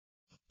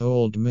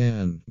Old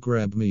man,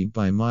 grab me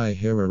by my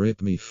hair or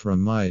rip me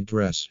from my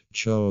dress,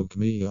 choke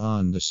me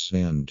on the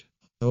sand.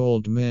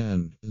 Old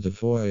man, the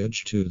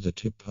voyage to the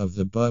tip of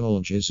the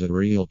bulge is a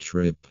real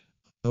trip.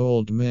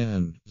 Old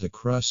man, the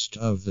crust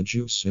of the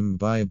juice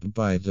imbibed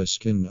by the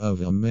skin of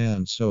a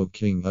man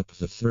soaking up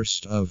the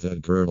thirst of a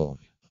girl.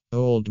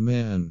 Old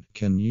man,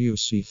 can you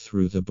see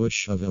through the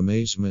bush of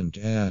amazement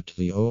at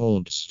the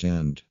old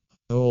stand?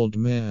 Old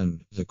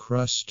man, the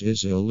crust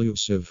is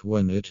elusive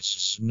when it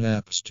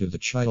snaps to the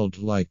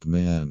childlike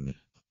man.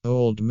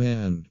 Old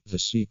man, the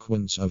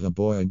sequence of a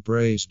boy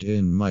braced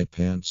in my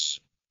pants,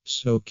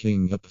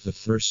 soaking up the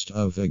thirst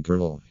of a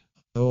girl.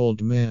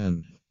 Old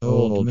man,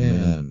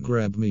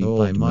 grab me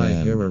by my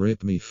hair or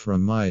rip me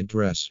from my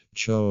dress,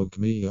 choke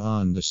me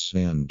on the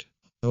sand.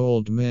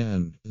 Old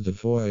man, the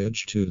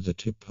voyage to the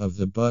tip of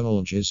the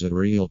bulge is a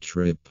real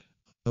trip.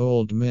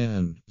 Old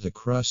man, the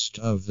crust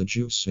of the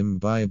juice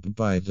imbibed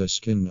by the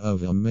skin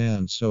of a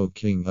man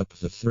soaking up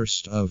the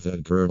thirst of a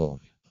girl.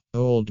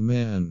 Old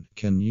man,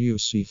 can you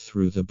see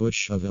through the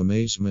bush of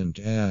amazement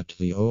at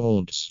the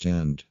old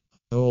stand?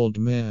 Old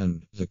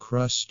man, the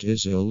crust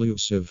is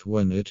elusive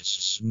when it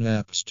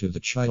snaps to the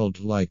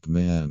childlike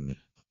man.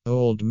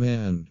 Old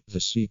man,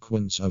 the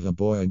sequence of a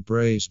boy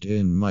braced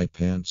in my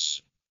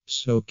pants,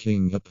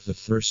 soaking up the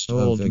thirst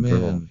of a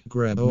girl.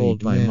 Grab me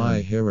by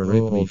my hair or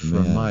rip me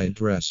from my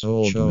dress,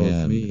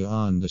 choke me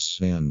on the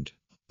sand.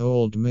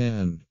 Old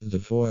man, the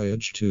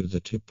voyage to the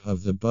tip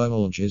of the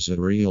bulge is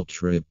a real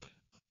trip.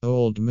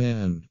 Old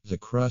man, the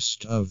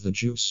crust of the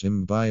juice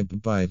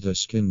imbibed by the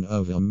skin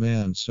of a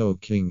man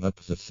soaking up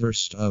the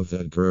thirst of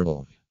a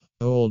girl.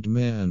 Old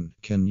man,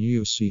 can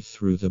you see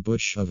through the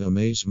bush of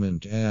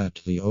amazement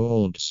at the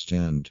old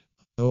stand?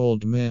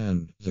 Old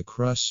man, the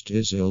crust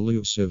is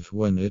elusive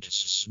when it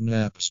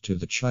snaps to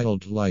the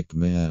childlike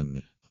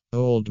man.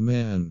 Old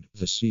man,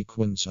 the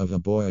sequence of a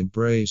boy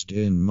braced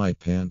in my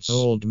pants.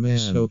 Old man,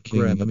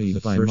 soaking me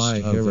by my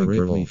hair or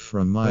rip me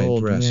from my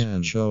dress,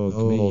 choke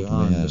me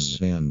on the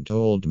sand.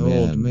 Old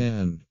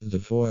man, the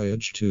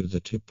voyage to the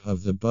tip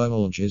of the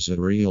bulge is a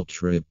real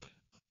trip.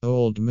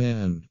 Old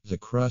man, the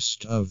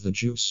crust of the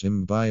juice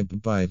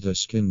imbibed by the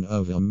skin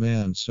of a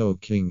man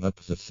soaking up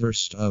the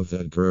thirst of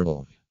a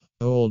girl.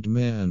 Old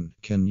man,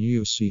 can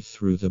you see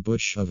through the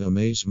bush of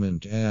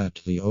amazement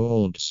at the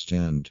old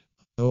stand?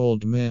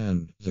 Old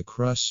man, the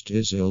crust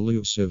is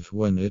elusive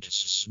when it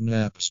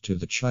snaps to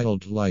the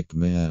childlike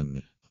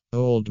man.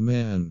 Old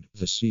man,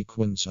 the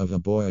sequence of a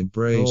boy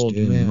braced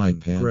in my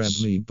pants. Grab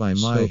me by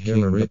my hair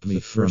or rip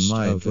me from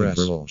my dress,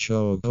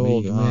 choke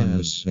me on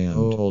the sand.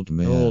 Old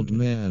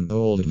man,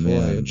 the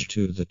voyage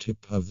to the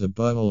tip of the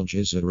bulge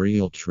is a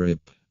real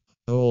trip.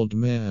 Old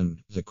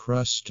man, the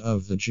crust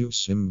of the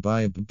juice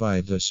imbibed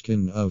by the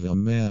skin of a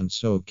man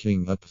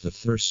soaking up the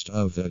thirst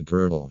of a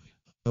girl.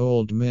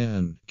 Old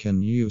man,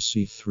 can you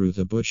see through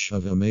the bush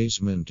of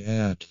amazement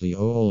at the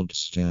old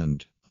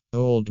stand?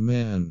 Old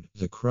man,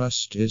 the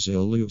crust is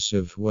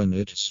elusive when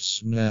it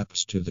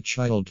snaps to the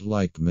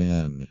childlike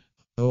man.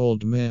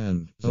 Old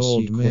man, the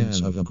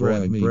sequence of a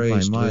boy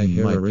braced by my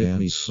hair or rip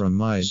me from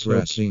my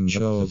dress,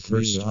 choke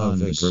me on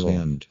the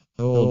sand.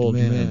 Old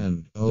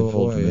man, the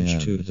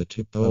voyage to the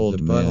tip of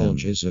the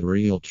bulge is a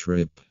real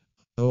trip.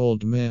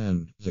 Old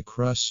man, the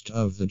crust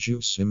of the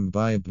juice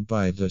imbibed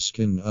by the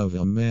skin of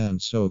a man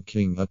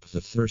soaking up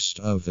the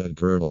thirst of a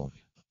girl.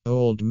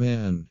 Old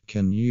man,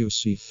 can you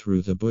see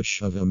through the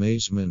bush of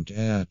amazement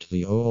at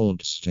the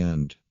old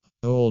stand?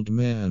 Old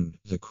man,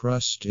 the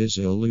crust is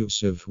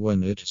elusive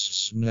when it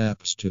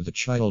snaps to the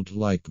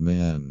childlike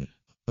man.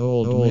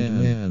 Old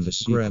man, the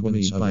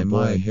sequence by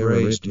my hair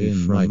braced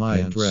in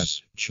my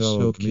dress,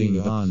 choking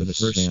on the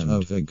thirst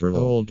of a girl.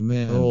 Old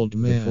man,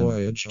 the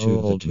voyage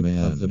to the tip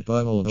of the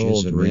bulge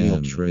is a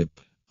real trip.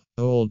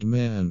 Old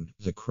man,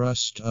 the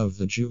crust of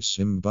the juice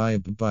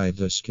imbibed by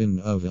the skin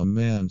of a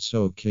man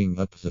soaking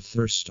up the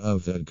thirst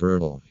of a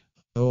girl.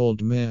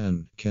 Old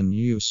man, can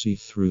you see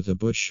through the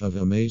bush of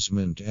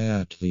amazement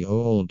at the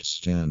old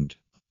stand?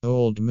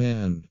 Old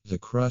man, the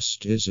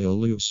crust is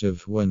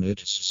elusive when it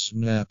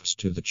snaps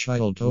to the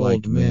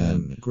childlike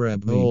man.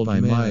 Grab me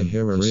by my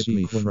hair or rip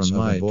me from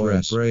my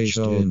dress, braced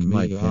in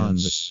my on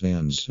the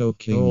sand,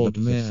 soaking up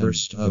the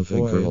thirst of a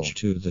girl.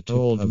 To the tip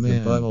of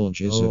the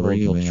bulge is a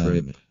real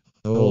trip.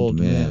 Old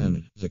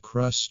man, the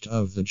crust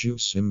of the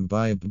juice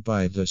imbibed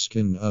by the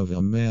skin of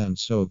a man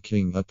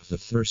soaking up the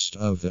thirst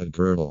of a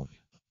girl.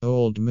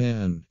 Old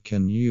man,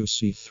 can you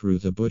see through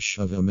the bush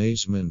of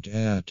amazement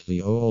at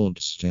the old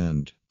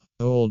stand?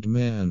 Old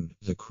man,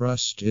 the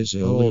crust is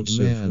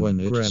elusive when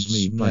it grab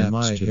me by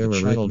my hair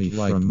or rip me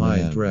from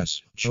my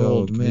dress,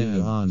 choke me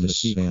on the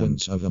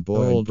sequence of a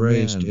boy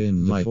braced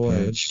in my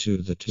voyage to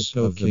the tip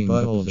of the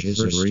bulge is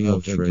a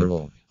real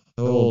trip.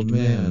 Old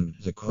man,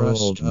 the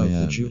crust of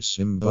the juice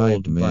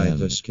imbibed by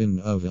the skin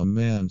of a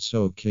man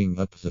soaking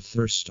up the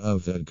thirst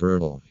of a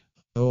girl.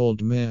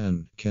 Old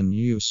man, can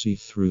you see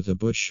through the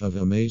bush of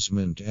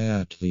amazement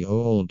at the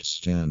old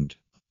stand?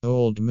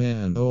 Old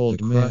man, the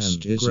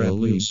crust is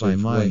elusive by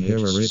my hair,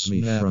 rip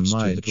me from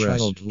my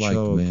childlike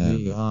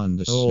man. On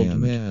the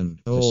sand,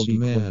 old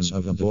man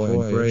of a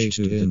boy braced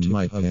in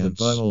my pants.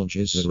 The bulge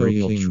is a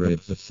real trip.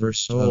 The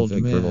thirst of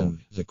a girl,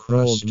 the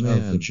crust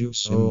of the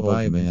juice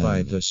imbibed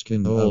by the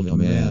skin of a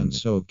man,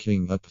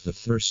 soaking up the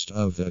thirst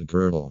of a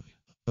girl.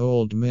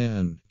 Old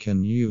man,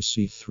 can you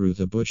see through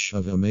the bush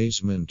of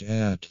amazement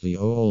at the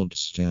old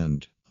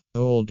stand?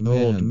 Old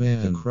man,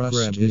 the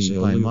crust is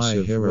by my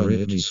hair,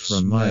 rip me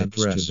from my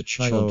dress to the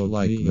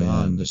childlike man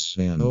on the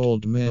sand.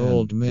 Old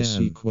man, the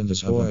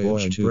sequence of a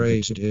boy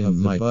braced in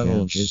my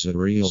bulge is a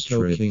real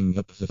trip, soaking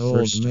up the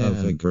thirst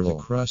of a girl.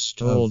 The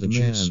crust of the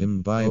juice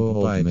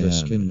imbibed by the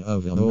skin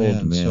of a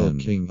man,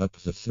 soaking up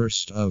the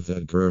thirst of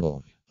a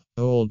girl.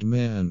 Old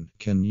man,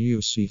 can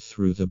you see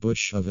through the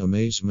bush of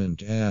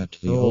amazement at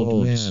the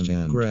old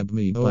stand? Grab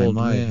me by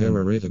my hair,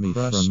 rip me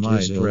from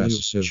my dress,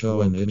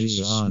 showing it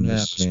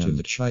snaps to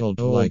the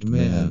childlike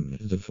man.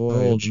 The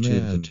voyage to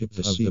the tip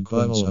of the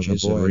bulge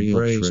is a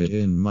real trip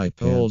in my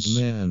pants. Old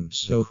man,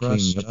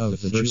 soaking up the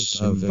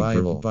thirst of a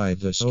girl by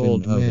the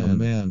skin of a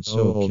man,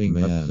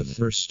 soaking up the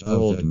thirst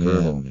of a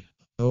girl.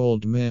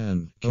 Old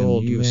man,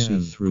 can you see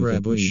through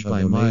the bush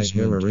by my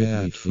hair,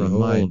 rip me from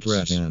my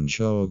dress and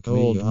choke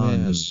me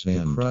on the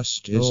sand? The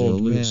crust is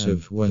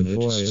elusive when the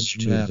voyage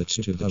to the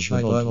tip of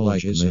the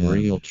bulge is a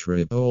real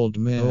trip. Old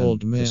man,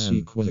 the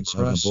sequence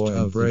of a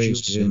boy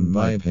braced in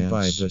my pants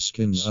by the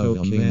skin of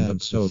a man,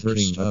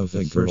 soaking of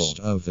the thirst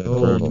of the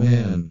old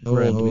man.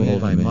 Grab me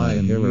by my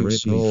hair,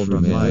 rip me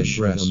from my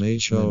dress,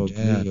 choke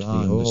me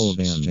on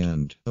the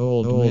sand.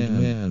 Old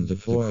man, the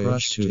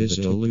voyage to the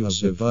tip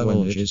of the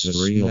bulge is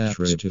a real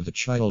trip. To the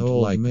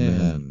childlike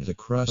man, the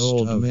crust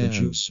of the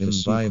juice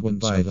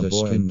imbibed by the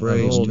skin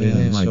braced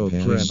in my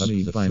pants. Grab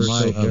me by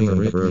my hair,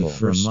 rip me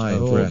from my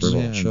dress,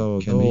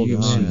 choke me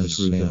on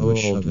through the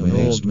bush of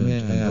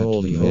amazement at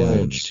the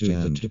voyage to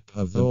the tip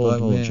of the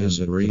bulge is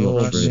a real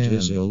trip.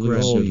 Is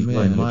elusive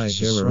by my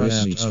hair,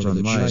 rip me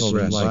from my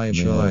dress,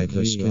 choke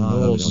the skin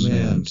of a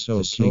man,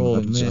 soaking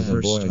up the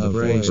thirst of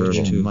a girl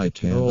to my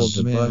pants.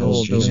 The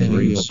bulge is a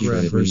real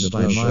trip.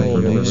 By my hair,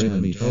 rip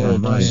me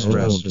from my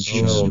dress,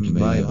 choke me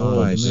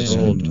by the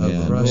old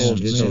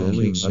crust is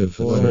elusive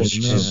voyage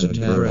of the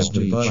terrorist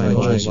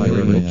bulge like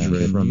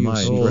a from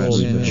my dress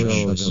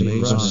of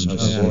amazement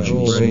of voyage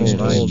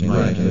raised old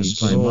my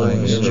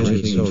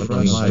everything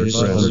from my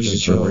dress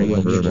is a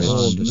real trip.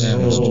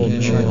 Old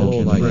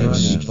child like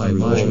crust by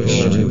my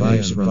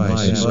device from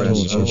my dress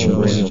is a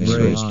real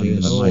raised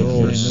in my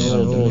dress.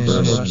 Old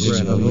crust is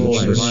a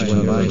voice my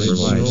device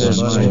from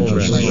my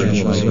dress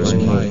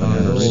from my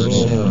dress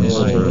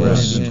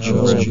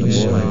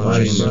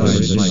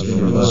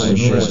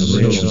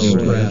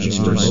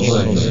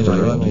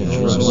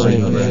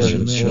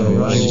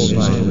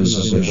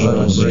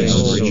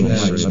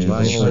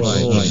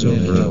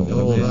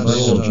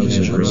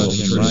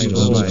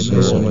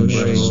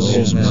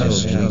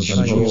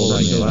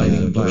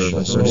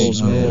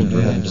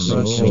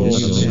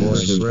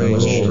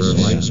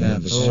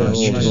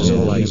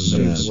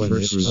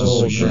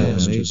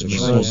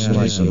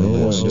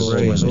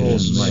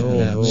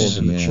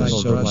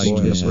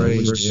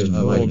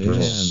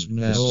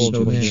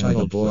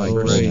child boy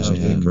raised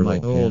in my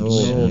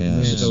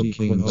pants,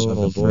 soaking of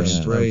a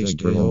breast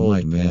raised in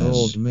my pants.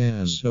 Old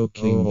man,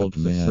 soaking up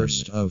the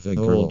thirst of a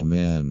girl. Old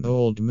man,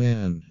 old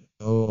man,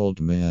 old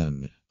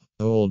man,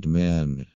 old man.